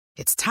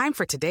It's time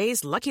for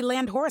today's Lucky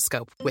Land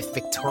horoscope with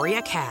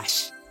Victoria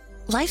Cash.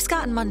 Life's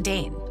gotten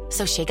mundane,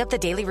 so shake up the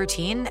daily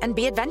routine and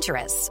be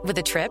adventurous with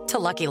a trip to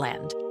Lucky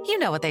Land. You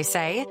know what they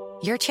say,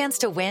 your chance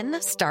to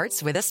win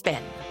starts with a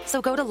spin.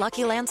 So go to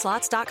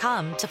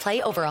LuckyLandSlots.com to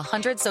play over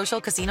 100 social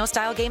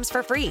casino-style games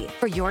for free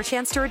for your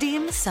chance to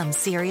redeem some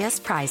serious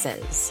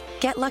prizes.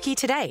 Get lucky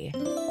today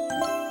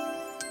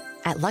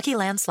at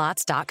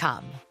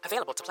LuckyLandSlots.com.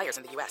 Available to players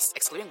in the U.S.,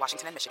 excluding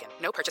Washington and Michigan.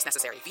 No purchase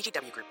necessary.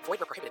 VGW Group. Void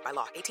where prohibited by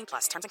law. 18+.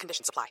 Terms and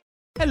conditions apply.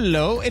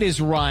 Hello, it is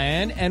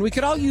Ryan, and we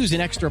could all use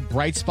an extra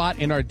bright spot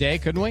in our day,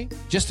 couldn't we?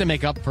 Just to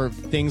make up for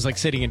things like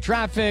sitting in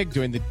traffic,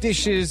 doing the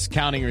dishes,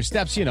 counting your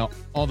steps, you know,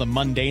 all the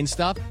mundane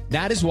stuff.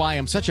 That is why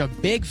I'm such a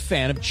big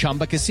fan of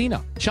Chumba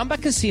Casino. Chumba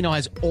Casino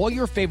has all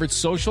your favorite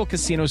social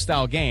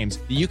casino-style games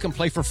that you can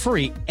play for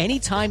free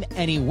anytime,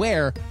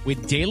 anywhere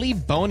with daily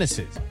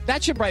bonuses.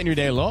 That should brighten your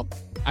day a little.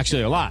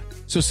 Actually, a lot.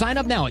 So sign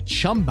up now at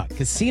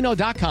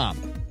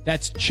ChumbaCasino.com.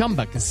 That's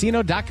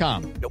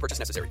ChumbaCasino.com. No purchase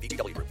necessary.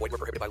 VGW Group. Void where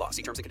prohibited by law.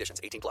 See terms and conditions.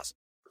 18+.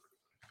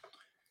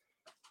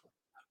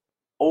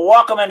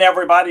 Welcome in,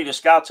 everybody, to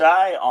Scout's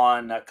Eye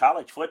on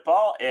college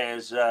football.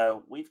 As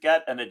we've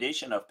got an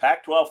edition of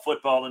Pac-12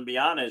 football and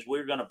beyond, as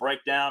we're going to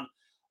break down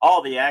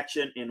all the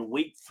action in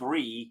Week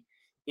 3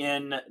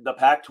 in the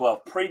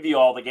Pac-12. Preview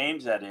all the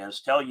games, that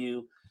is. Tell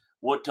you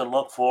what to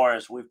look for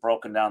as we've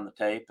broken down the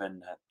tape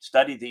and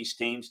studied these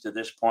teams to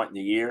this point in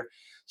the year.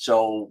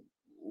 So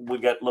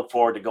we look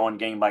forward to going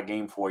game by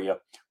game for you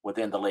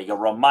within the league. A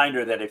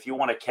reminder that if you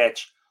want to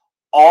catch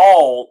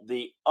all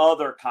the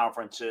other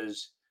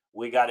conferences,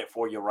 we got it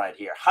for you right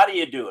here. How do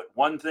you do it?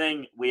 One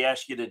thing we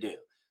ask you to do.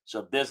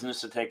 So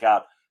business to take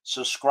out.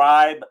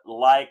 Subscribe,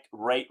 like,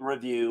 rate,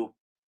 review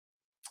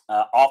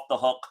Off the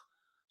Hook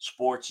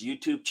Sports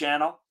YouTube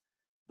channel,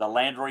 the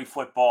Landry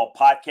Football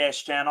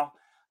Podcast channel.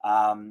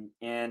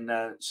 And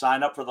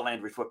sign up for the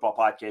Landry Football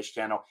Podcast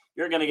channel.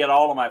 You're going to get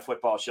all of my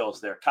football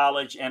shows there,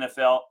 college,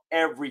 NFL,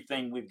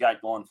 everything we've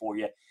got going for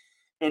you.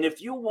 And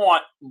if you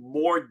want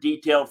more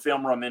detailed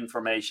film room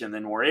information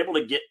than we're able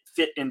to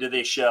fit into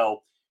this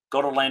show,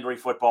 go to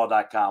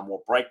LandryFootball.com.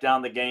 We'll break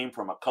down the game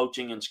from a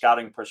coaching and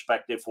scouting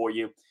perspective for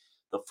you.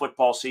 The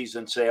football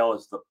season sale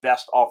is the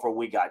best offer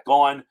we got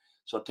going,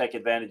 so take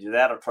advantage of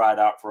that or try it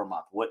out for a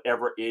month,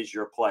 whatever is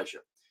your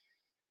pleasure.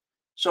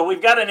 So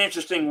we've got an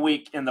interesting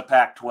week in the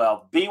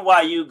Pac-12.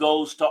 BYU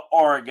goes to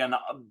Oregon.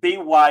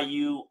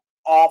 BYU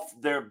off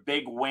their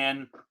big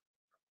win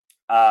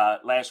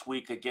last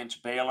week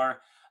against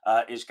Baylor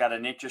has got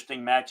an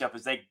interesting matchup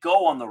as they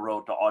go on the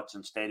road to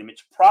Autzen Stadium.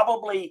 It's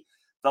probably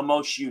the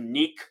most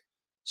unique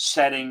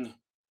setting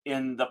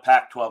in the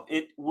Pac-12.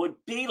 It would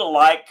be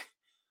like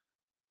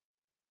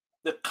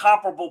the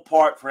comparable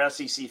part for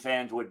SEC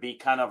fans would be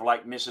kind of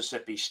like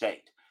Mississippi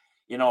State.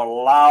 You know,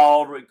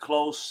 loud,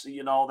 close,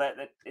 you know, that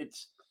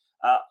it's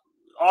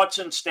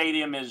Autzen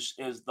Stadium is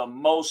the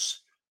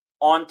most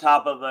on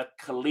top of the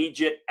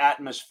collegiate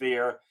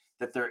atmosphere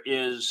that there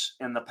is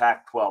in the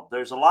Pac-12.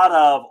 There's a lot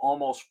of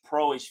almost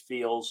pro-ish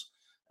feels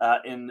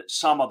in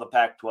some of the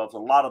Pac-12s, a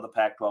lot of the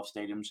Pac-12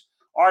 stadiums.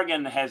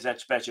 Oregon has that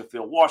special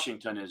feel.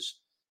 Washington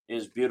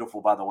is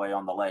beautiful, by the way,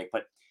 on the lake.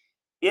 But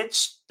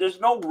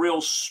there's no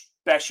real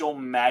special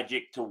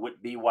magic to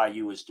what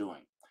BYU is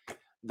doing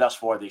thus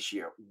far this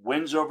year.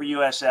 Wins over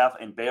USF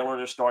and Baylor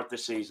to start the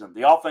season.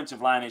 The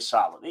offensive line is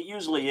solid. It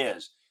usually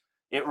is.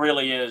 It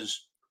really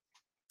is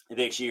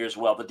this year as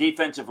well. The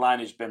defensive line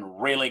has been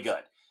really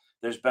good.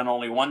 There's been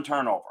only one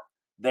turnover.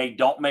 They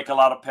don't make a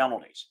lot of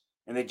penalties.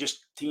 And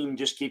team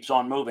just keeps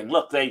on moving.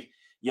 Look, the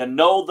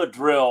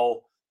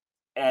drill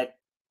at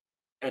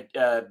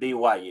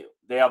BYU.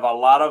 They have a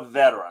lot of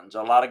veterans,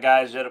 a lot of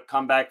guys that have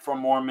come back from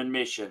Mormon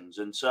missions.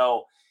 And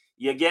so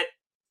you get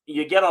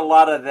a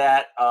lot of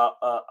that,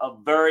 a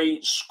very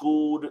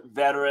schooled,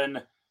 veteran,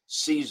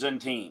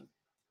 seasoned team.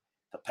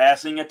 The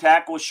passing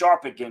attack was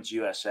sharp against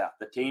USF.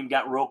 The team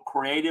got real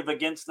creative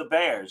against the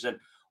Bears. And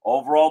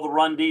overall, the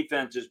run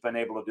defense has been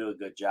able to do a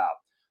good job.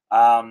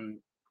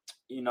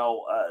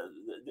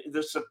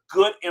 There's a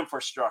good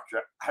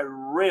infrastructure. I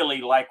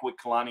really like what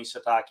Kalani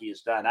Sitake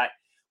has done. I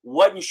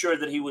wasn't sure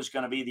that he was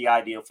going to be the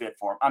ideal fit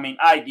for him. I mean,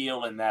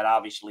 ideal in that,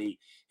 obviously,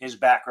 his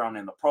background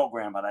in the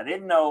program, but I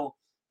didn't know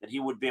that he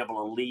would be able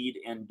to lead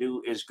and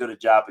do as good a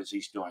job as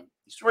he's doing.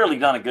 He's really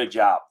done a good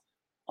job.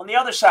 On the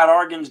other side,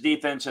 Oregon's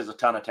defense has a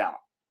ton of talent,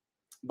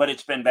 but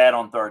it's been bad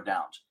on third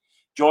downs.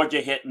 Georgia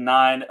hit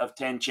 9 of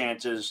 10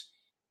 chances,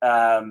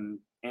 and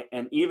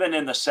even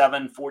in the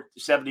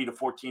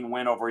 70-14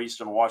 win over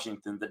Eastern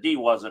Washington, the D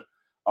wasn't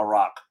a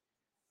rock.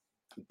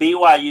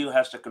 BYU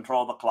has to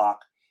control the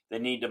clock. They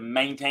need to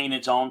maintain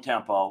its own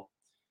tempo.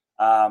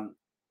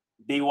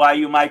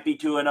 BYU might be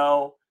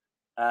 2-0.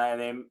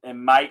 They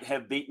might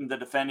have beaten the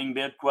defending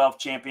Big 12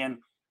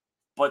 champion,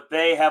 but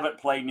they haven't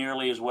played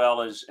nearly as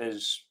well as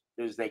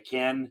they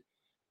can.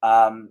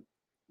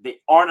 There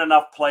aren't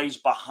enough plays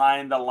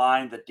behind the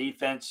line. The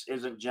defense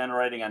isn't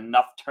generating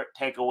enough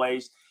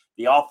takeaways.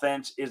 The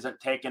offense isn't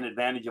taking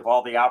advantage of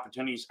all the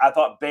opportunities. I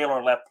thought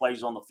Baylor left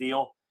plays on the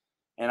field,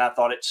 and I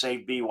thought it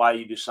saved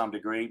BYU to some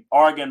degree.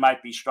 Oregon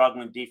might be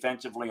struggling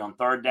defensively on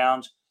third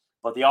downs,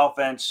 but the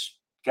offense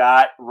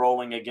got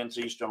rolling against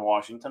Eastern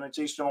Washington. It's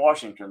Eastern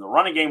Washington. The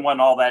running game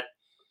wasn't all that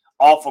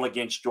awful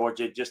against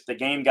Georgia. Just the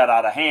game got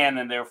out of hand,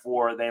 and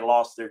therefore they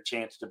lost their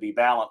chance to be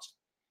balanced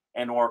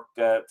and work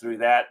through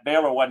that.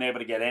 Baylor wasn't able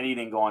to get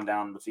anything going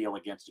down the field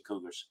against the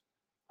Cougars.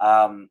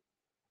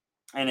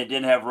 And it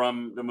didn't have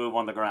room to move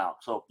on the ground.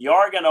 So the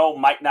Oregon O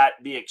might not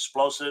be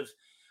explosive,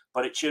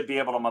 but it should be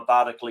able to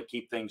methodically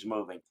keep things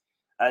moving.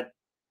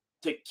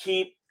 To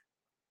keep,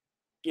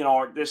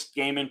 this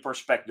game in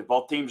perspective,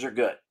 both teams are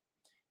good.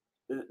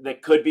 They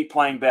could be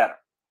playing better.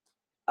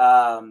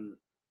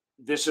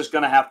 This is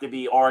going to have to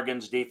be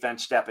Oregon's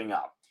defense stepping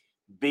up.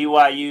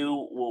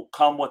 BYU will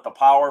come with the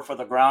power for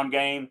the ground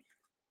game.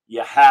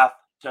 You have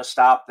to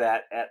stop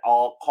that at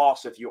all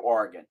costs if you're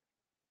Oregon.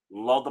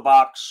 Load the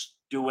box,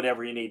 do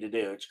whatever you need to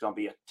do. It's going to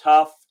be a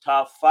tough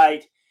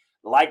fight,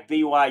 like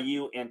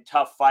BYU in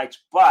tough fights.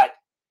 But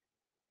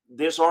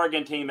this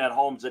Oregon team at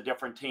home is a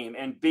different team,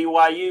 and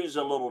BYU is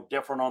a little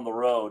different on the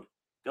road.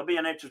 It'll be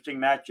an interesting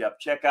matchup.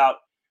 Check out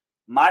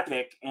my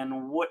pick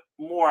and what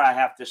more I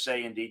have to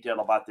say in detail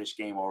about this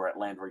game over at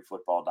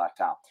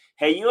LandryFootball.com.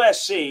 Hey,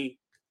 USC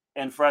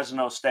and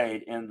Fresno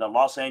State in the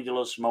Los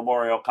Angeles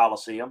Memorial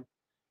Coliseum.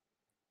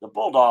 The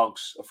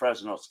Bulldogs of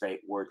Fresno State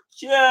were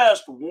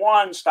just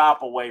one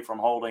stop away from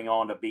holding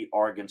on to beat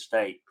Oregon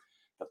State.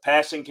 The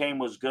passing game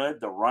was good.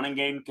 The running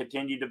game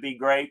continued to be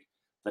great.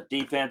 The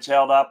defense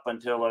held up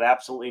until it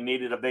absolutely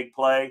needed a big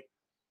play.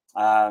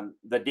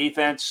 The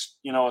defense,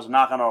 is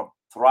not going to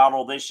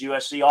throttle this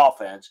USC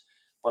offense,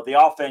 but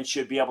the offense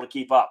should be able to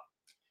keep up.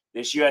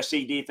 This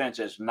USC defense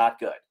is not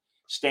good.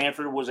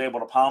 Stanford was able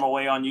to pound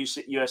away on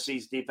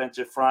USC's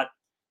defensive front,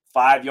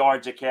 5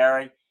 yards a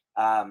carry.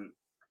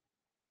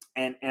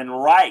 And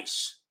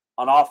Rice,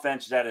 an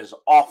offense that is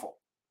awful,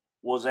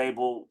 was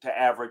able to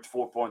average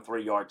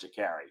 4.3 yards a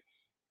carry.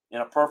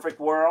 In a perfect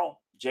world,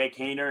 Jake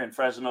Haener and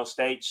Fresno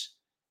State's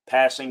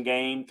passing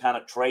game kind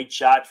of trade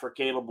shot for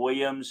Caleb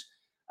Williams.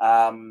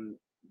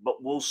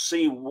 But we'll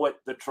see what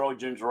the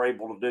Trojans are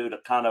able to do to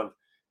kind of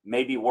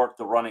maybe work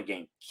the running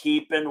game.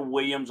 Keeping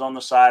Williams on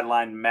the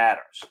sideline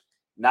matters.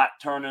 Not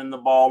turning the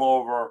ball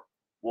over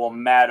will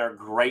matter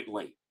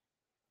greatly.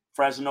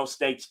 Fresno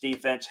State's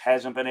defense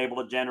hasn't been able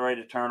to generate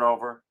a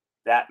turnover.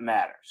 That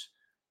matters.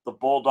 The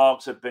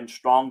Bulldogs have been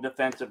strong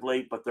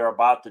defensively, but they're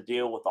about to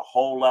deal with a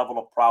whole level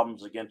of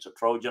problems against a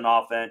Trojan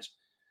offense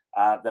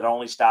that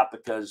only stopped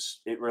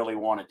because it really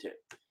wanted to.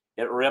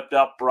 It ripped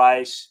up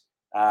Rice.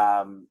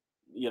 Williams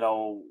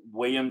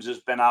has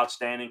been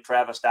outstanding.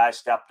 Travis Dye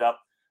stepped up.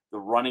 The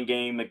running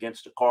game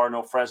against the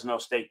Cardinal Fresno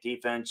State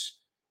defense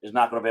is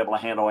not going to be able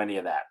to handle any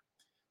of that.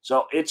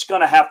 So it's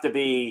going to have to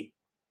be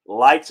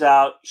lights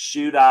out,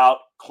 shoot out,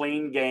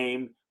 clean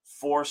game,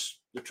 force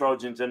the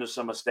Trojans into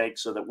some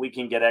mistakes so that we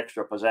can get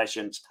extra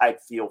possessions type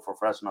feel for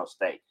Fresno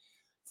State.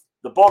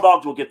 The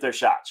Bulldogs will get their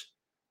shots,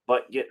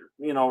 but get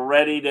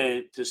ready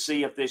to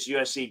see if this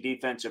USC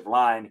defensive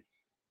line,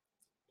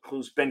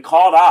 who's been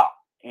called out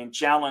and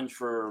challenged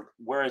for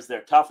where is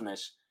their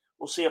toughness,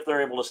 we'll see if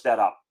they're able to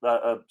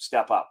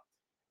step up.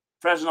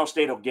 Fresno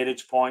State will get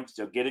its points.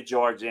 They'll get its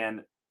yards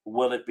in.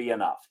 Will it be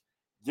enough?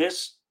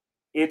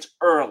 It's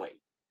early.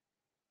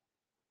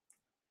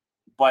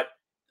 But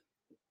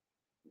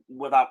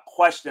without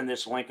question,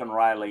 this Lincoln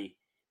Riley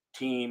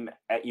team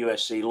at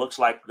USC looks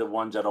like the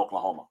ones at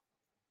Oklahoma.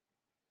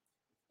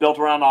 Built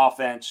around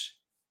offense,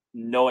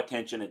 no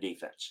attention to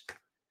defense.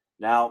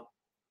 Now,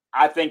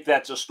 I think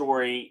that's a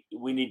story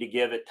we need to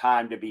give it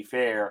time to be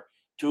fair,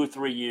 2 or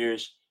 3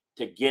 years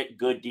to get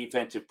good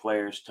defensive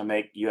players to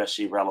make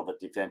USC relevant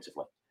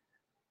defensively.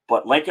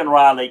 But Lincoln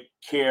Riley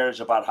cares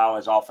about how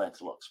his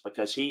offense looks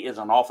because he is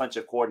an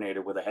offensive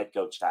coordinator with a head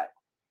coach title.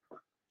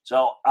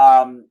 So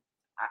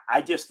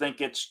I just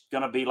think it's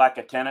going to be like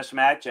a tennis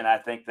match, and I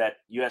think that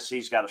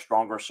USC's got a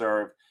stronger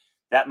serve.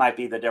 That might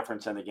be the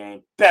difference in the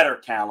game. Better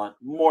talent,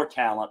 more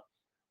talent.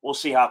 We'll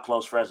see how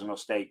close Fresno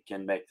State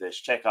can make this.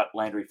 Check out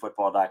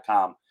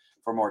LandryFootball.com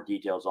for more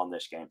details on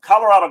this game.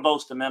 Colorado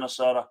goes to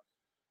Minnesota.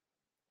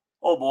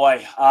 Oh,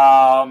 boy.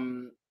 I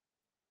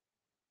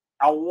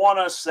want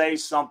to say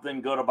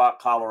something good about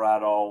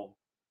Colorado.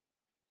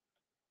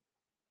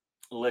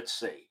 Let's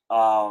see.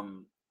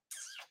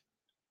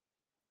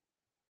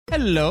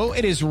 Hello,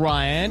 it is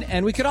Ryan,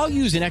 and we could all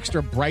use an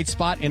extra bright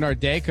spot in our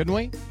day, couldn't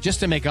we? Just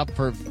to make up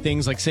for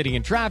things like sitting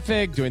in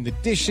traffic, doing the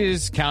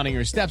dishes, counting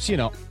your steps,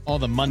 all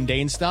the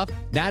mundane stuff.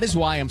 That is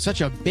why I'm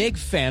such a big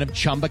fan of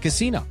Chumba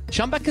Casino.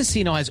 Chumba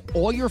Casino has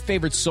all your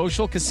favorite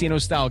social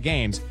casino-style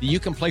games that you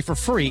can play for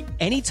free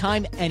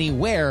anytime,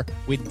 anywhere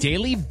with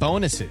daily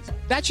bonuses.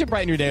 That should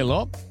brighten your day a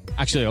little.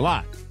 Actually, a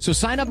lot. So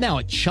sign up now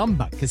at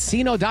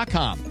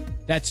ChumbaCasino.com.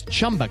 That's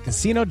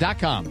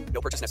ChumbaCasino.com.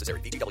 No purchase necessary.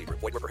 VGW Group.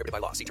 Void where prohibited by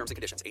law. See terms and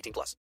conditions.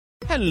 18+.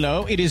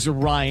 Hello, it is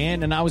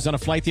Ryan, and I was on a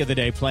flight the other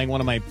day playing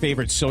one of my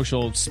favorite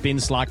social spin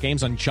slot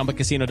games on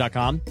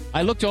ChumbaCasino.com.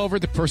 I looked over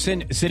at the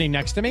person sitting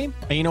next to me,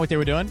 and you know what they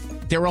were doing?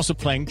 They were also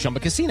playing Chumba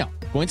Casino.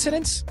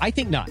 Coincidence? I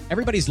think not.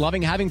 Everybody's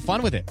loving having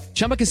fun with it.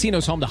 Chumba Casino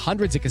is home to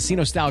hundreds of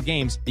casino-style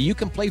games that you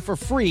can play for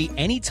free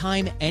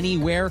anytime,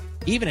 anywhere,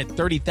 even at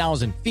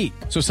 30,000 feet.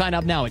 So sign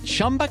up now at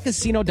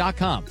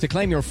ChumbaCasino.com to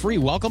claim your free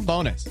welcome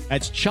bonus.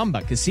 That's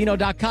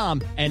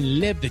ChumbaCasino.com and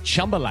live the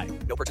Chumba life.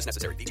 No purchase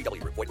necessary.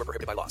 VGW Group. Void where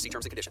prohibited by law. See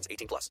terms and conditions.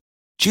 18+.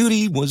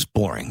 Judy was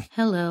boring.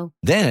 Hello.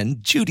 Then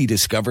Judy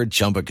discovered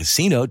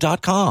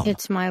ChumbaCasino.com.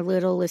 It's my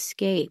little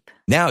escape.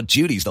 Now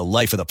Judy's the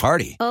life of the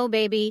party. Oh,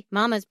 baby,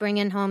 mama's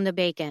bringing home the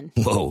bacon.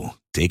 Whoa,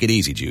 take it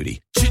easy,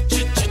 Judy.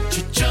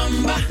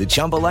 The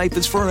Chumba life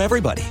is for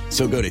everybody.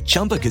 So go to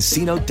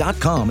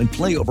ChumbaCasino.com and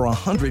play over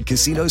 100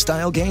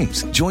 casino-style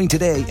games. Join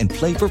today and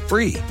play for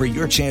free for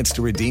your chance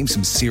to redeem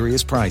some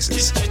serious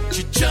prizes.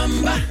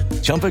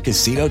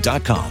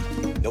 ChumbaCasino.com.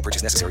 No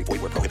purchase necessary.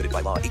 Void where prohibited by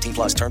law.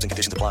 18+. Terms and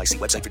conditions apply. See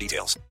website for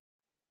details.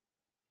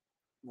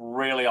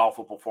 Really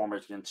awful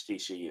performance against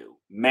TCU.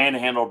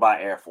 Manhandled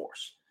by Air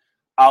Force.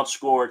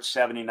 Outscored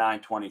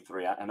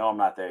 79-23. I know I'm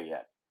not there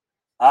yet.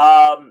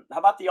 How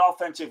about the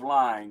offensive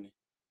line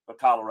for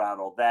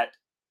Colorado that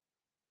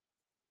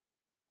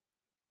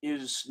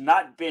is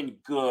not been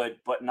good,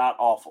 but not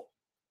awful?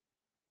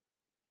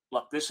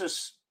 Look, this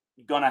is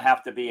going to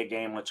have to be a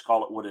game, let's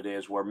call it what it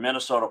is, where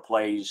Minnesota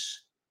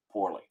plays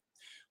poorly.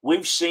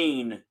 We've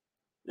seen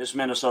this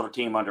Minnesota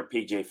team under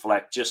P.J.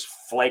 Fleck just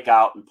flake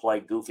out and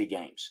play goofy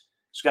games.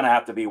 It's going to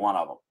have to be one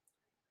of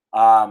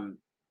them.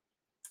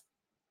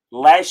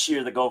 Last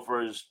year, the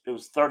Gophers, it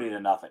was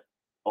 30-0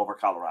 over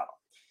Colorado.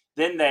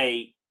 Then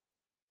they,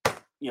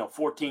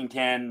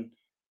 14-10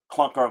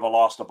 clunker of a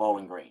loss to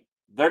Bowling Green.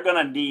 They're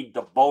going to need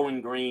the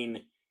Bowling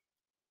Green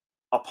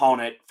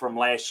opponent from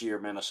last year,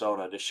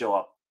 Minnesota, to show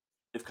up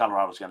if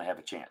Colorado's going to have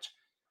a chance.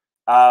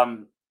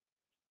 The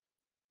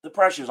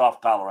pressure's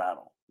off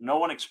Colorado. No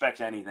one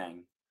expects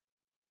anything.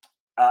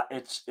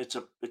 It's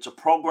a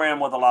program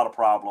with a lot of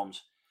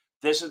problems.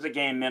 This is the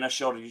game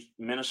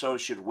Minnesota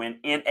should win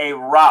in a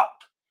rout.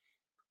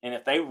 And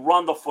if they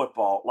run the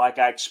football like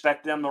I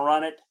expect them to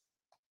run it,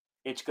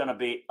 it's going to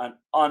be an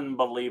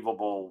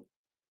unbelievable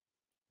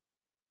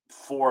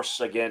force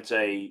against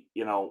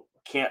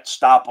can't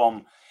stop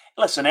them.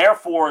 Listen, Air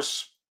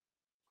Force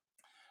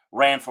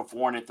ran for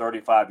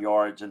 435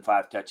 yards and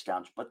 5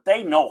 touchdowns, but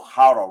they know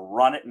how to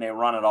run it, and they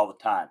run it all the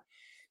time.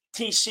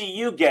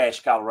 TCU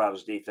gashed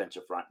Colorado's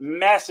defensive front.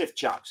 Massive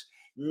chunks.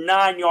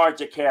 9 yards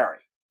a carry.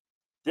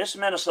 This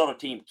Minnesota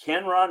team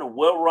can run,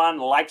 will run,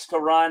 likes to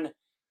run.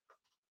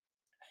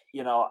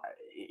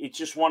 It's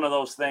just one of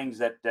those things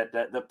that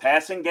the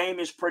passing game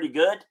is pretty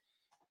good.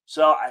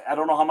 So I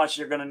don't know how much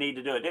you're going to need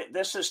to do it.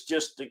 This is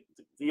just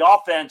the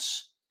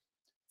offense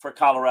for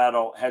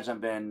Colorado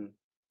hasn't been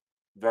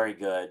very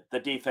good. The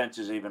defense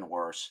is even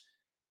worse.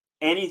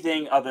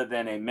 Anything other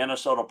than a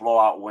Minnesota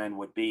blowout win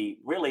would be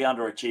really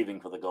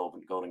underachieving for the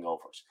Golden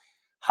Gophers.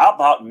 How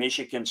about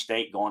Michigan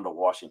State going to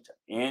Washington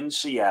in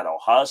Seattle,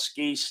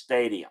 Husky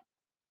Stadium?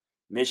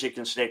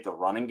 Michigan State, the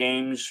running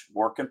game's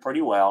working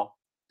pretty well.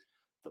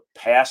 The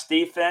pass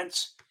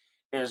defense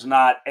is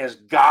not as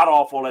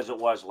god-awful as it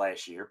was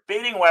last year.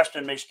 Beating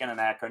Western Michigan and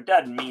Akron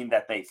doesn't mean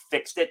that they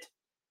fixed it,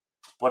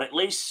 but at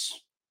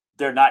least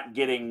they're not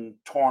getting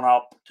torn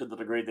up to the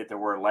degree that they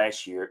were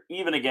last year,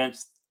 even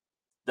against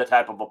the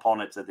type of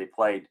opponents that they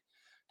played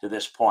to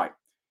this point.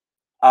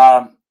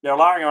 They're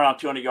allowing around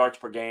 200 yards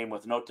per game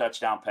with no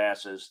touchdown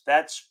passes.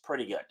 That's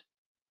pretty good,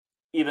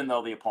 even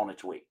though the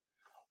opponent's weak.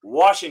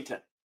 Washington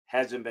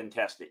hasn't been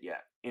tested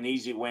yet in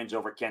easy wins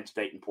over Kent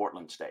State and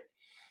Portland State.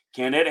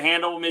 Can it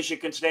handle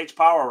Michigan State's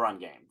power run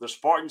game? The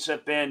Spartans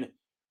have been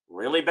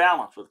really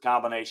balanced with a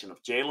combination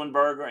of Jalen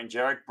Berger and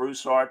Jarek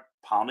Broussard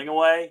pounding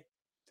away.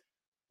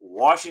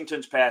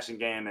 Washington's passing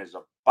game is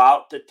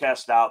about to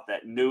test out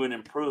that new and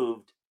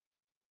improved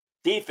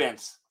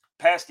defense,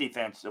 pass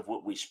defense of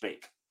what we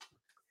speak.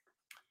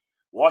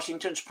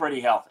 Washington's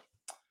pretty healthy.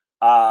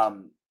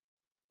 They're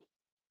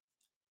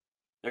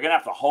going to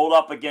have to hold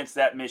up against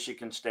that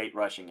Michigan State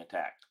rushing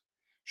attack.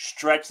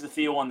 Stretch the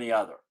field on the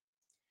other.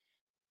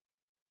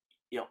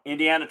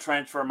 Indiana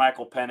transfer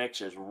Michael Penix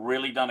has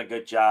really done a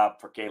good job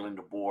for Kalen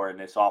DeBoer in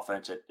this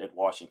offense at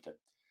Washington.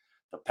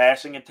 The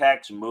passing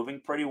attack's moving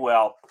pretty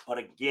well, but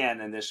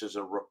again, and this is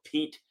a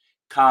repeat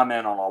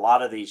comment on a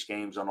lot of these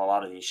games, on a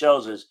lot of these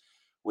shows, is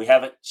we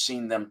haven't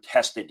seen them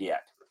tested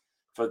yet.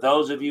 For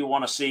those of you who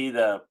want to see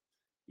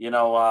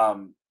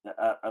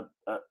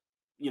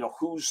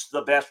who's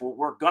the best,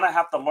 we're going to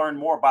have to learn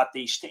more about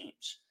these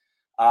teams.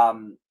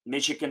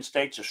 Michigan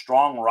State's a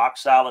strong,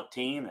 rock-solid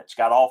team. It's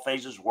got all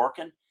phases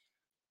working.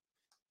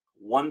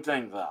 One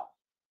thing, though,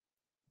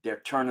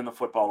 they're turning the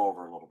football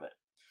over a little bit.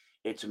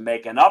 It's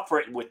making up for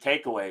it with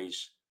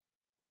takeaways,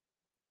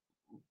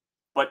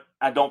 but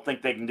I don't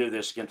think they can do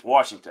this against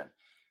Washington.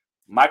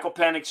 Michael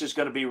Penix is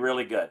going to be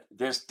really good.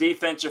 This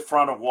defensive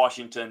front of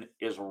Washington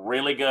is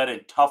really good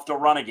and tough to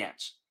run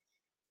against.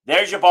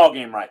 There's your ball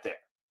game right there.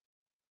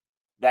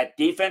 That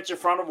defensive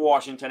front of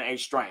Washington, a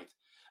strength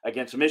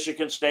against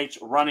Michigan State's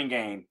running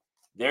game.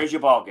 There's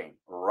your ball game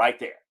right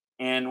there,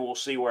 and we'll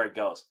see where it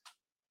goes.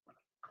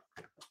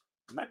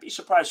 You might be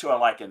surprised who I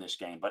like in this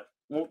game, but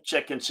we'll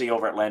check and see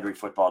over at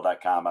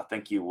LandryFootball.com. I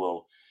think you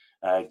will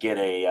get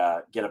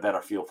a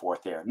better feel for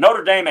it there.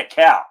 Notre Dame at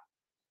Cal.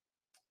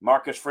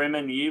 Marcus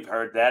Freeman, you've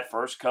heard that,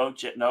 first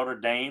coach at Notre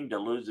Dame to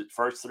lose its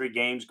first 3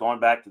 games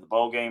going back to the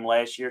bowl game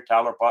last year.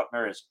 Tyler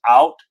Buchner is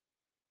out.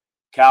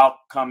 Cal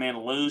come in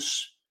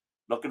loose,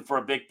 looking for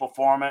a big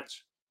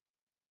performance.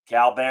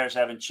 Cal Bears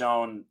haven't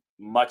shown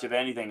much of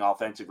anything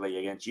offensively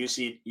against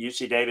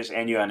UC Davis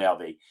and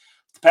UNLV.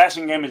 The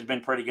passing game has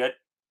been pretty good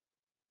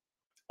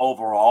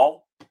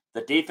overall.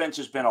 The defense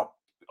has been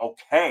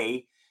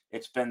okay.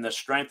 It's been the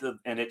strength of,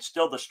 and it's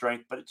still the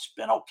strength, but it's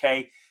been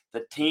okay.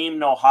 The team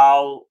knows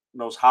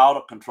how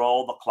to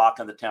control the clock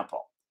and the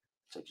tempo.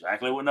 It's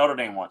exactly what Notre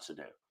Dame wants to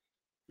do.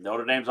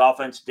 Notre Dame's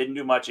offense didn't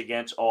do much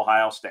against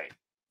Ohio State.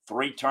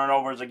 3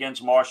 turnovers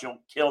against Marshall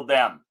killed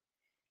them.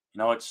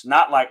 It's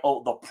not like,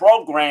 the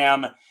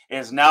program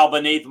is now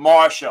beneath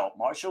Marshall.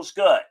 Marshall's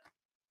good.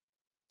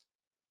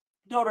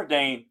 Notre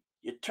Dame,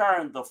 you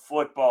turn the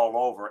football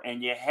over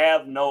and you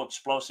have no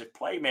explosive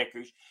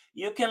playmakers,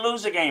 you can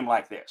lose a game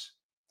like this.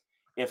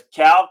 If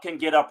Cal can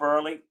get up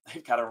early,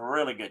 they've got a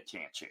really good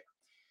chance here.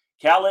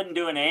 Cal isn't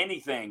doing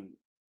anything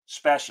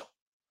special.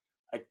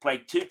 They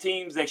played 2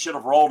 teams they should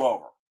have rolled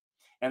over.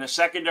 And the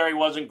secondary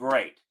wasn't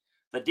great.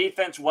 The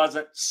defense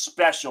wasn't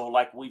special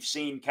like we've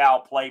seen Cal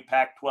play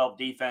Pac-12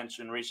 defense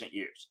in recent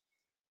years.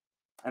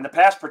 And the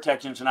pass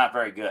protection is not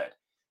very good.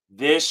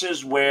 This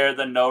is where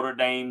the Notre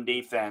Dame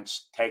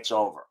defense takes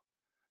over.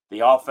 The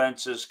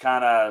offense is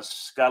kind of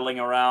scuttling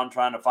around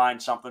trying to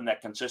find something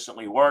that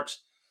consistently works.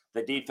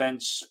 The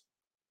defense,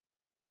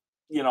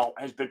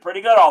 has been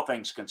pretty good, all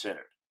things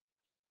considered.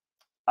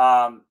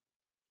 How's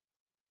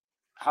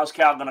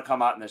Cal going to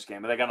come out in this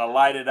game? Are they going to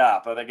light it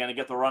up? Are they going to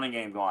get the running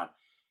game going?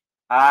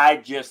 I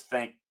just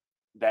think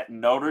that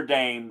Notre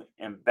Dame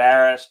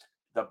embarrassed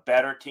the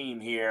better team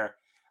here.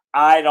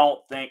 I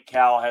don't think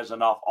Cal has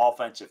enough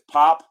offensive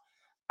pop.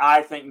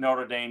 I think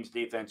Notre Dame's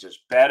defense is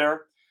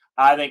better.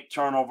 I think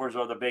turnovers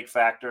are the big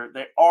factor.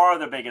 They are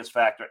the biggest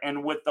factor.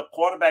 And with the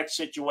quarterback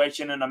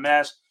situation in a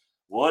mess,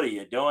 what are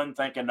you doing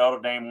thinking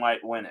Notre Dame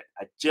might win it?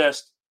 I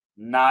just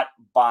not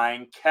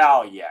buying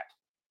Cal yet.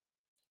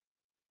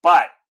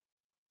 But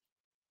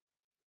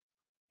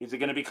is it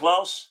going to be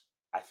close?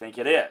 I think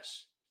it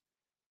is.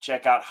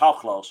 Check out how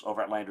close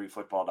over at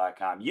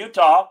LandryFootball.com.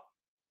 Utah,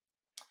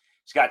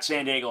 it's got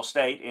San Diego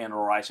State in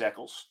Rice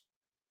Eccles.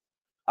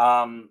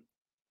 San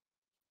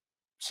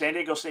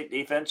Diego State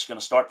defense is going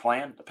to start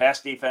playing. The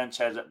pass defense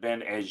hasn't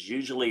been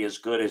usually as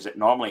good as it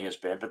normally has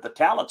been, but the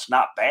talent's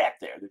not back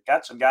there. They've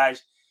got some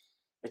guys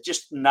that's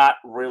just not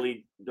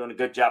really doing a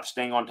good job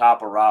staying on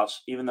top of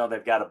routes, even though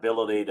they've got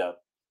ability to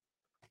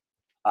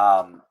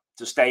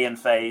stay in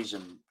phase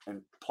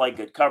and play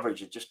good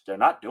coverage. They're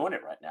not doing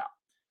it right now.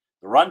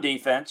 The run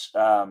defense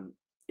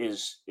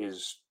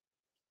is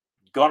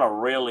going to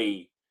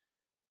really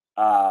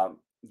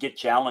get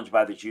challenged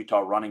by this Utah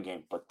running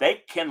game, but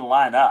they can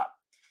line up.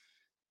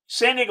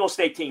 San Diego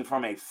State team,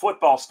 from a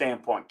football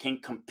standpoint, can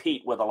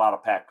compete with a lot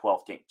of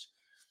Pac-12 teams.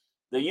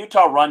 The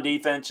Utah run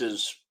defense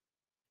is,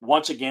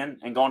 once again,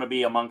 and going to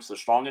be amongst the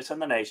strongest in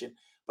the nation,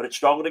 but it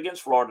struggled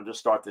against Florida to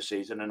start the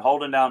season, and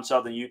holding down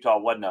Southern Utah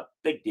wasn't a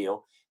big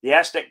deal. The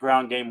Aztec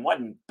ground game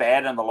wasn't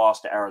bad in the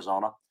loss to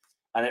Arizona,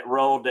 and it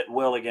rolled at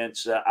will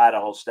against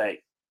Idaho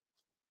State.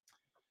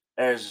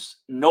 There's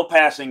no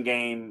passing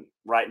game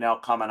right now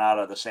coming out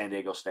of the San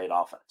Diego State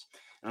offense.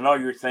 I know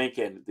you're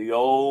thinking the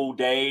old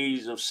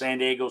days of San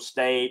Diego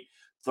State,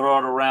 throw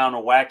it around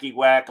a wacky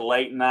whack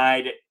late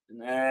night.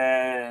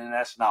 And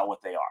that's not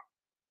what they are.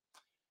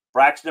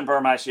 Braxton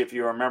Burmeister, if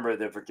you remember,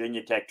 the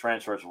Virginia Tech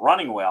transfer, is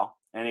running well,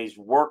 and he's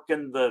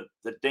working the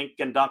dink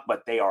and dunk,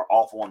 but they are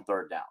awful on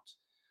third downs.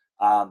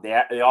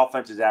 The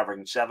offense is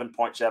averaging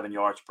 7.7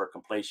 yards per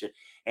completion,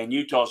 and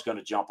Utah's going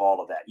to jump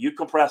all of that. You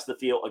compress the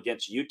field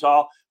against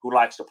Utah, who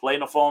likes to play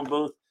in a phone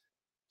booth,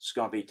 it's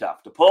going to be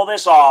tough. To pull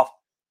this off,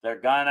 they're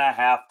going to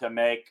have to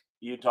make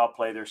Utah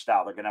play their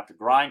style. They're going to have to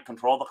grind,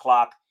 control the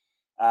clock.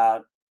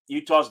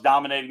 Utah's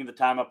dominating the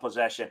time of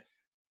possession.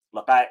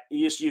 Look,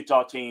 this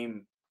Utah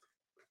team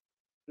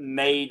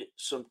made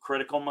some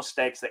critical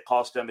mistakes that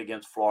cost them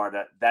against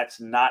Florida.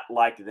 That's not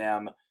like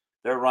them.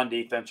 Their run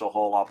defense will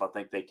hold off. I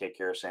think they take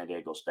care of San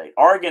Diego State.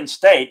 Oregon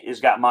State has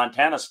got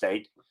Montana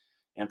State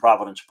in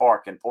Providence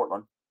Park in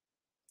Portland,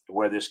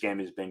 where this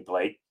game is being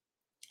played.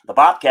 The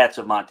Bobcats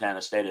of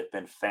Montana State have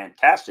been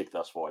fantastic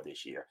thus far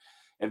this year.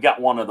 They've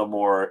got one of the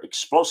more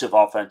explosive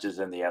offenses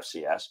in the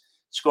FCS.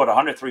 Scored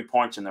 103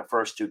 points in their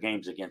first 2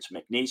 games against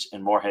McNeese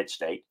and Morehead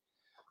State.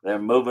 They're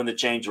moving the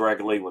chains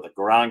regularly with a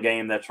ground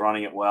game that's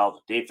running it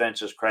well. The defense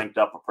has cranked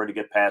up a pretty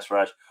good pass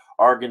rush.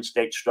 Oregon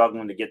State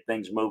struggling to get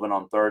things moving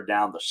on third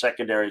down. The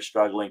secondary is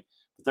struggling.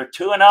 But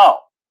they're 2-0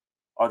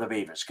 are the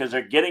Beavers because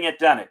they're getting it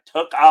done. It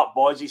took out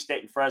Boise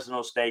State and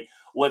Fresno State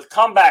with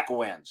comeback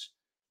wins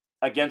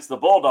against the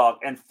Bulldog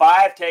and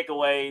 5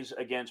 takeaways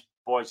against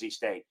Boise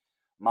State.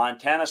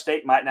 Montana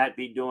State might not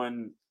be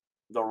doing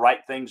the right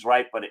things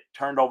right, but it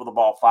turned over the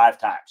ball 5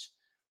 times.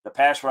 The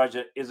pass rush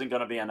isn't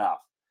going to be enough.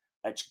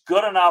 It's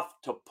good enough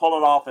to pull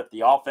it off if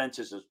the offense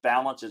is as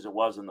balanced as it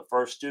was in the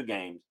first two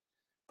games,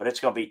 but it's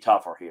going to be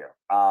tougher here.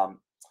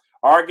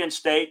 Oregon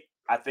State,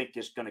 I think,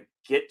 is going to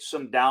get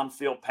some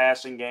downfield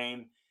passing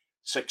game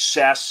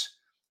success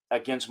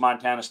against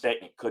Montana State,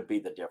 and it could be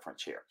the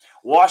difference here.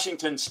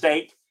 Washington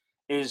State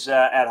is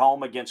at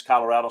home against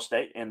Colorado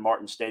State in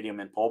Martin Stadium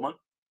in Pullman.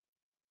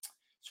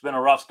 It's been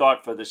a rough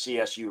start for the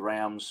CSU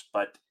Rams,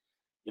 but,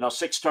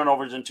 6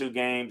 turnovers in 2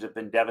 games have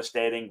been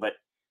devastating, but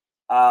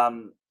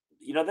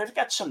they've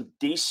got some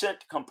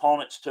decent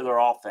components to their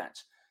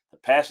offense. The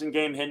passing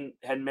game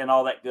hadn't been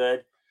all that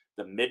good.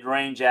 The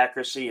mid-range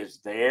accuracy is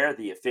there.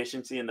 The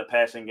efficiency in the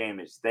passing game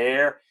is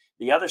there.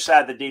 The other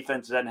side of the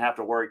defense doesn't have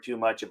to worry too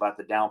much about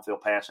the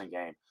downfield passing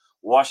game.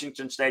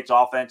 Washington State's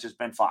offense has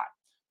been fine,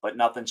 but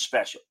nothing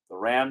special. The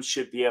Rams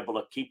should be able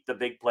to keep the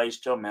big plays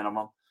to a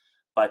minimum.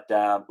 But,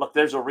 look,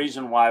 there's a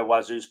reason why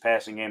Wazoo's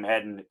passing game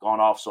hadn't gone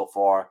off so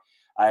far.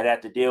 I'd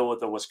have to deal with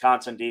the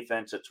Wisconsin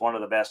defense. It's one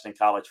of the best in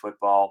college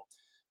football.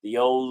 The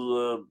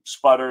old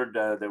sputtered.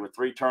 There were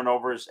 3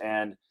 turnovers,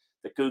 and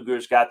the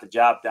Cougars got the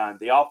job done.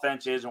 The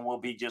offense is and will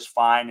be just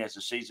fine as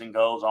the season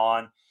goes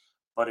on,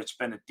 but it's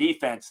been the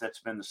defense that's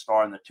been the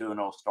star in the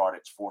 2-0 start.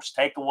 It's forced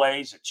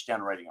takeaways. It's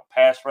generating a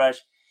pass rush.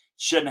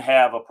 Shouldn't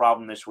have a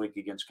problem this week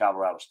against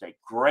Colorado State.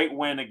 Great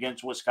win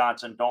against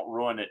Wisconsin. Don't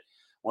ruin it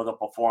with a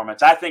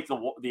performance. I think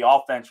the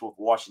offense with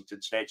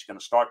Washington State is going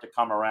to start to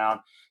come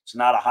around. It's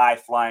not a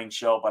high-flying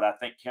show, but I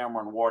think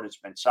Cameron Ward has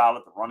been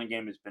solid. The running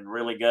game has been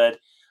really good,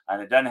 and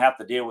it doesn't have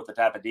to deal with the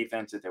type of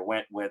defense that they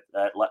went with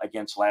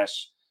against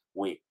last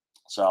week.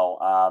 So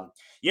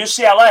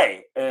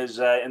UCLA is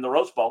in the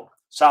Rose Bowl.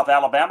 South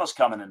Alabama's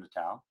coming into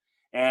town,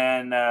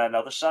 and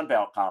another Sun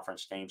Belt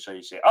Conference team. So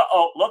you say,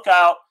 look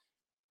out.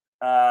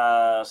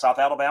 South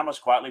Alabama's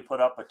quietly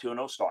put up a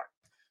 2-0 start.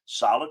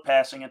 Solid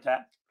passing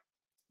attack.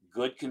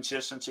 Good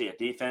consistency, a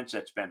defense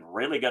that's been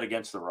really good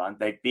against the run.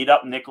 They beat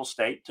up Nicholls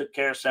State, took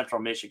care of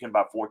Central Michigan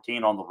by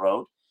 14 on the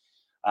road.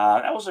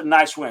 That was a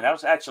nice win. That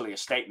was actually a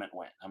statement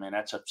win. I mean,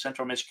 that's a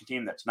Central Michigan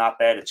team that's not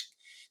bad.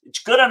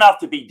 It's good enough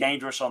to be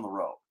dangerous on the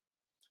road.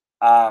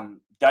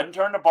 Doesn't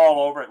turn the ball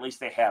over, at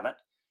least they haven't.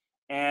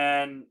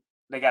 And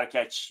they got to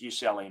catch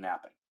UCLA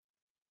napping.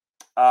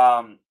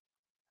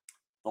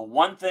 The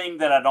one thing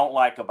that I don't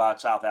like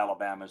about South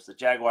Alabama is the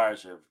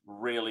Jaguars have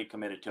really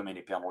committed too many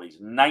penalties.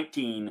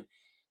 19.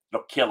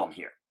 It'll kill them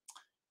here.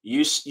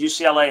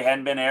 UCLA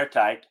hadn't been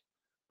airtight.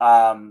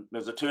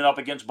 There's a tune-up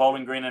against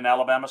Bowling Green and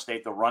Alabama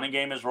State. The running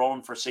game is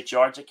rolling for 6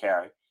 yards a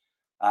carry.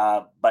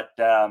 And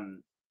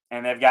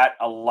they've got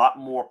a lot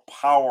more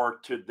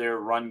power to their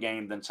run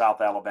game than South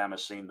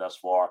Alabama's seen thus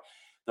far.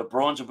 The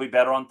Bruins will be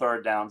better on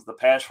third downs. The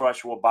pass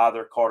rush will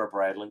bother Carter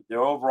Bradley.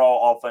 Their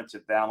overall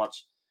offensive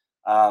balance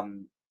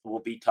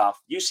will be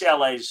tough.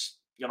 UCLA's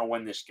going to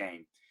win this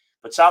game.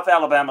 But South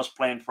Alabama's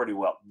playing pretty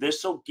well.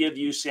 This will give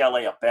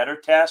UCLA a better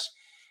test.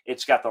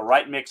 It's got the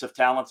right mix of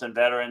talents and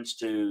veterans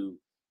to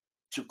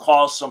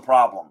cause some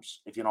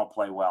problems if you don't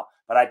play well.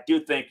 But I do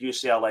think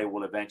UCLA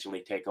will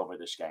eventually take over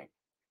this game.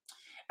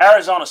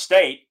 Arizona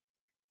State,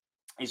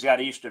 he's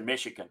got Eastern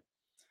Michigan.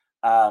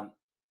 The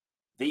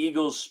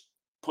Eagles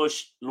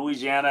pushed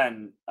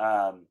Louisiana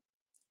and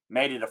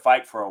made it a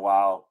fight for a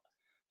while.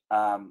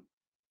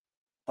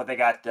 But they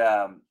got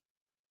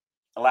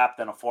lapped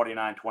in a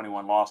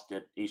 49-21 loss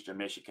to Eastern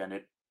Michigan.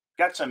 It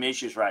got some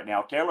issues right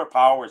now. Taylor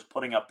Power is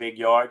putting up big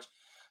yards.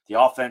 The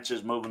offense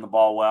is moving the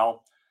ball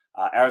well.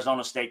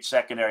 Arizona State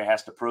secondary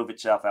has to prove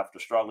itself after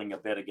struggling a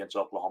bit against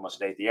Oklahoma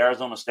State. The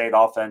Arizona State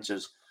offense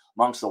is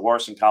amongst the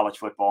worst in college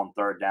football on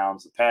third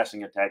downs. The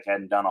passing attack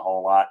hadn't done a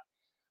whole lot.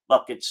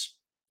 Look, it's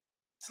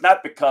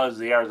not because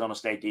the Arizona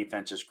State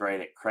defense is great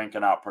at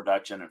cranking out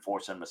production and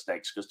forcing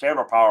mistakes, because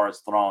Taylor Power has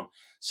thrown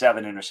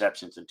 7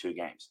 interceptions in 2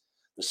 games.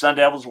 The Sun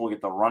Devils will get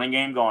the running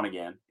game going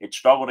again. It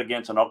struggled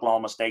against an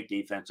Oklahoma State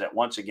defense that,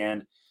 once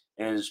again,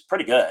 is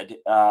pretty good.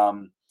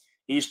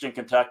 Eastern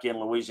Kentucky and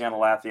Louisiana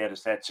Lafayette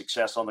has had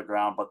success on the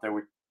ground, but they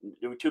were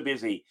too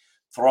busy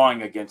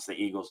throwing against the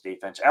Eagles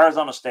defense.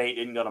 Arizona State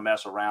isn't going to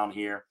mess around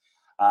here.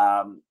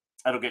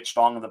 It'll get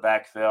strong in the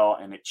backfield,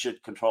 and it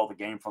should control the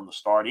game from the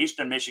start.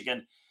 Eastern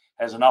Michigan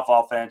has enough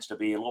offense to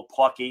be a little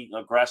plucky,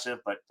 aggressive,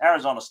 but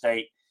Arizona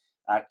State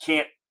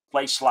can't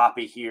play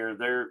sloppy here.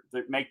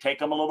 It may take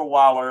them a little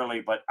while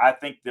early, but I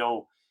think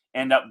they'll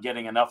end up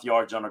getting enough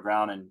yards on the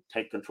ground and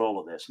take control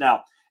of this.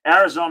 Now,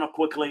 Arizona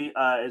quickly,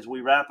 as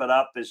we wrap it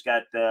up, has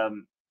got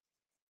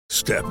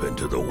Step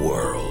into the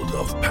world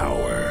of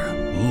power,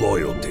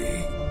 loyalty,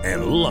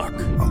 and luck.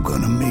 I'm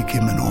going to make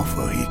him an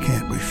offer he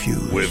can't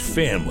refuse. With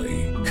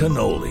family,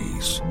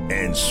 cannolis,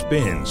 and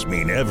spins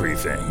mean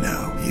everything.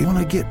 Now, you want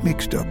to get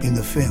mixed up in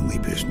the family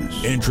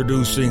business.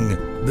 Introducing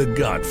The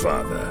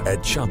Godfather at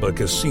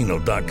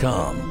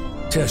ChumbaCasino.com.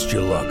 Test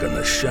your luck in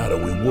the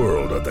shadowy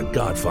world of The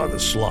Godfather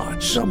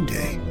slot.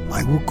 Someday,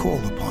 I will call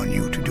upon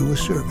you to do a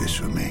service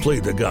for me. Play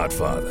The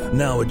Godfather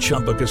now at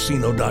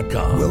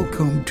ChumbaCasino.com.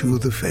 Welcome to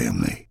the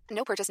family.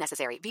 No purchase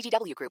necessary.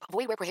 VGW Group.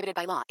 Void where prohibited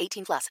by law.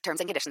 18+.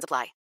 Terms and conditions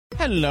apply.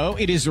 Hello,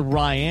 it is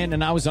Ryan,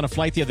 and I was on a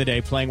flight the other day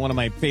playing one of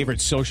my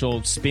favorite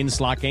social spin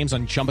slot games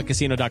on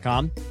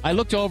ChumbaCasino.com. I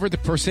looked over at the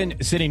person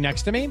sitting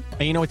next to me,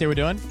 and you know what they were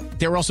doing?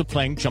 They were also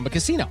playing Chumba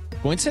Casino.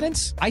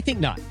 Coincidence? I think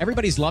not.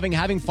 Everybody's loving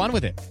having fun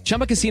with it.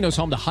 Chumba Casino is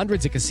home to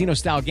hundreds of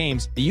casino-style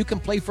games that you can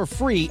play for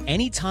free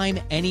anytime,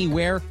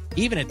 anywhere,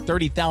 even at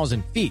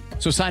 30,000 feet.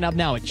 So sign up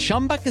now at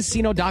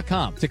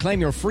ChumbaCasino.com to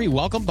claim your free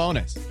welcome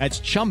bonus. That's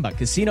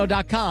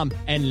ChumbaCasino.com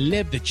and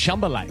live the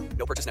Chumba life.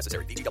 No purchase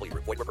necessary. VGW.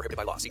 Void where prohibited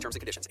by law. See terms and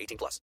conditions.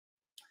 18+.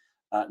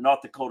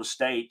 North Dakota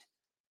State,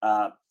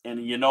 and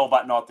you know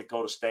about North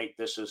Dakota State.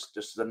 This is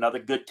another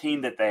good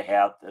team that they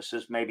have. This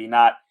is maybe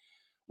not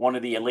one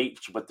of the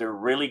elites, but they're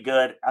really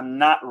good. I'm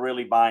not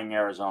really buying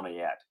Arizona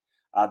yet.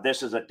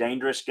 This is a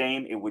dangerous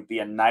game. It would be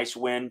a nice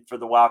win for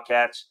the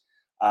Wildcats.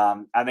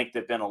 I think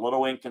they've been a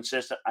little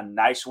inconsistent. A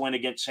nice win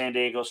against San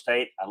Diego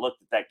State. I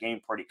looked at that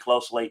game pretty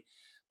closely,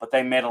 but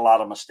they made a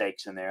lot of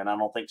mistakes in there, and I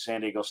don't think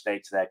San Diego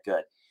State's that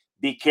good.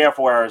 Be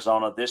careful,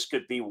 Arizona. This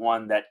could be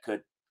one that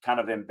could kind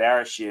of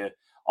embarrass you,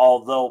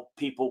 although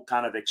people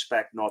kind of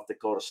expect North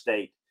Dakota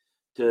State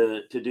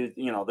to do,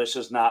 this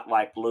is not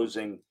like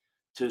losing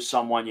to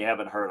someone you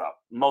haven't heard of.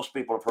 Most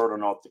people have heard of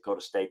North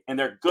Dakota State, and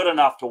they're good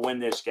enough to win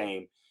this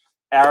game.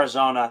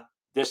 Arizona,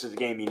 this is the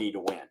game you need to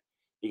win.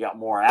 You got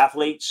more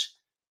athletes.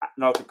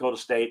 North Dakota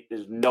State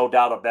is no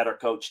doubt a better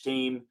coach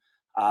team,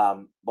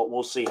 but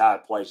we'll see how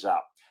it plays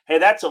out. Hey,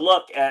 that's a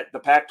look at the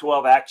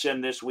Pac-12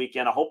 action this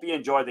weekend. I hope you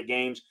enjoyed the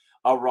games.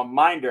 A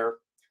reminder,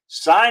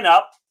 sign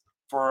up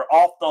for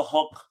Off the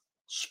Hook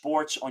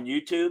Sports on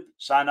YouTube.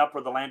 Sign up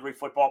for the Landry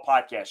Football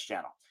Podcast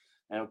channel.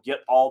 And get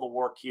all the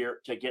work here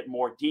to get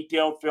more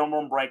detailed film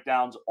room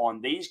breakdowns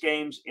on these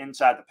games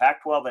inside the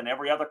Pac-12 and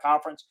every other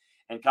conference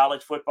and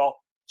college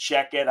football.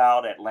 Check it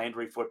out at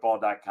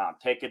LandryFootball.com.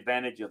 Take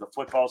advantage of the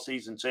football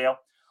season sale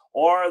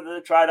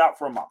or try it out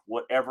for a month,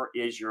 whatever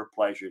is your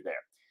pleasure there.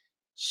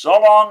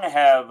 So long.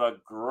 Have a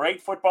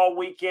great football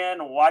weekend.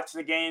 Watch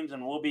the games,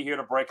 and we'll be here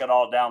to break it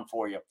all down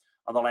for you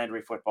on the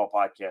Landry Football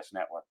Podcast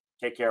Network.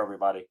 Take care,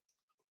 everybody.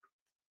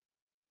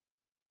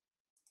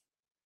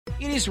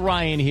 It is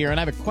Ryan here, and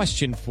I have a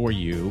question for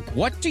you.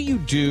 What do you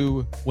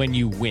do when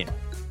you win?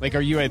 Like,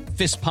 are you a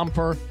fist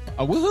pumper,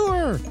 a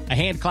woohooer, a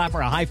hand clapper,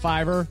 a high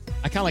fiver?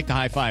 I kind of like the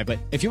high five, but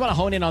if you want to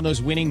hone in on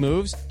those winning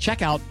moves,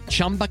 check out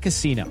Chumba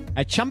Casino.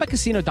 At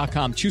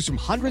ChumbaCasino.com, choose from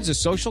hundreds of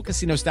social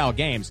casino-style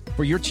games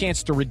for your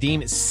chance to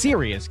redeem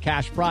serious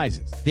cash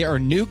prizes. There are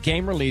new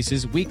game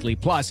releases weekly,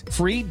 plus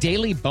free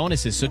daily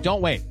bonuses, so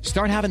don't wait.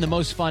 Start having the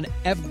most fun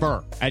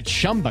ever at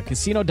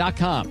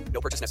ChumbaCasino.com.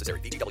 No purchase necessary.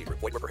 VGW.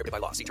 Void where prohibited by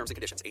law. See terms and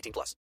conditions.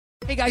 18+.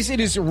 Hey guys, it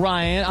is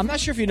Ryan. I'm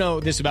not sure if you know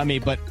this about me,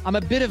 but I'm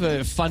a bit of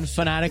a fun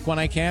fanatic when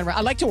I can.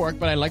 I like to work,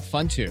 but I like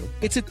fun too.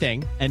 It's a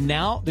thing. And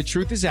now the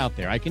truth is out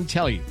there. I can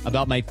tell you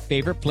about my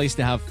favorite place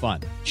to have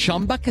fun.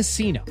 Chumba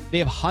Casino. They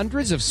have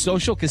hundreds of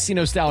social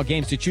casino style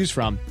games to choose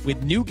from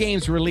with new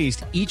games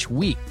released each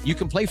week. You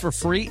can play for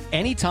free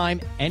anytime,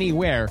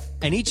 anywhere.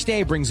 And each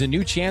day brings a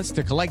new chance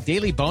to collect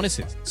daily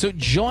bonuses. So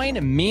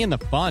join me in the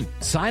fun.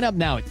 Sign up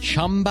now at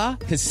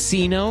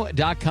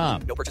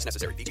ChumbaCasino.com. No purchase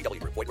necessary.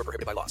 VGW. Void where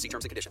prohibited by law. See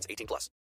terms and conditions. 18+.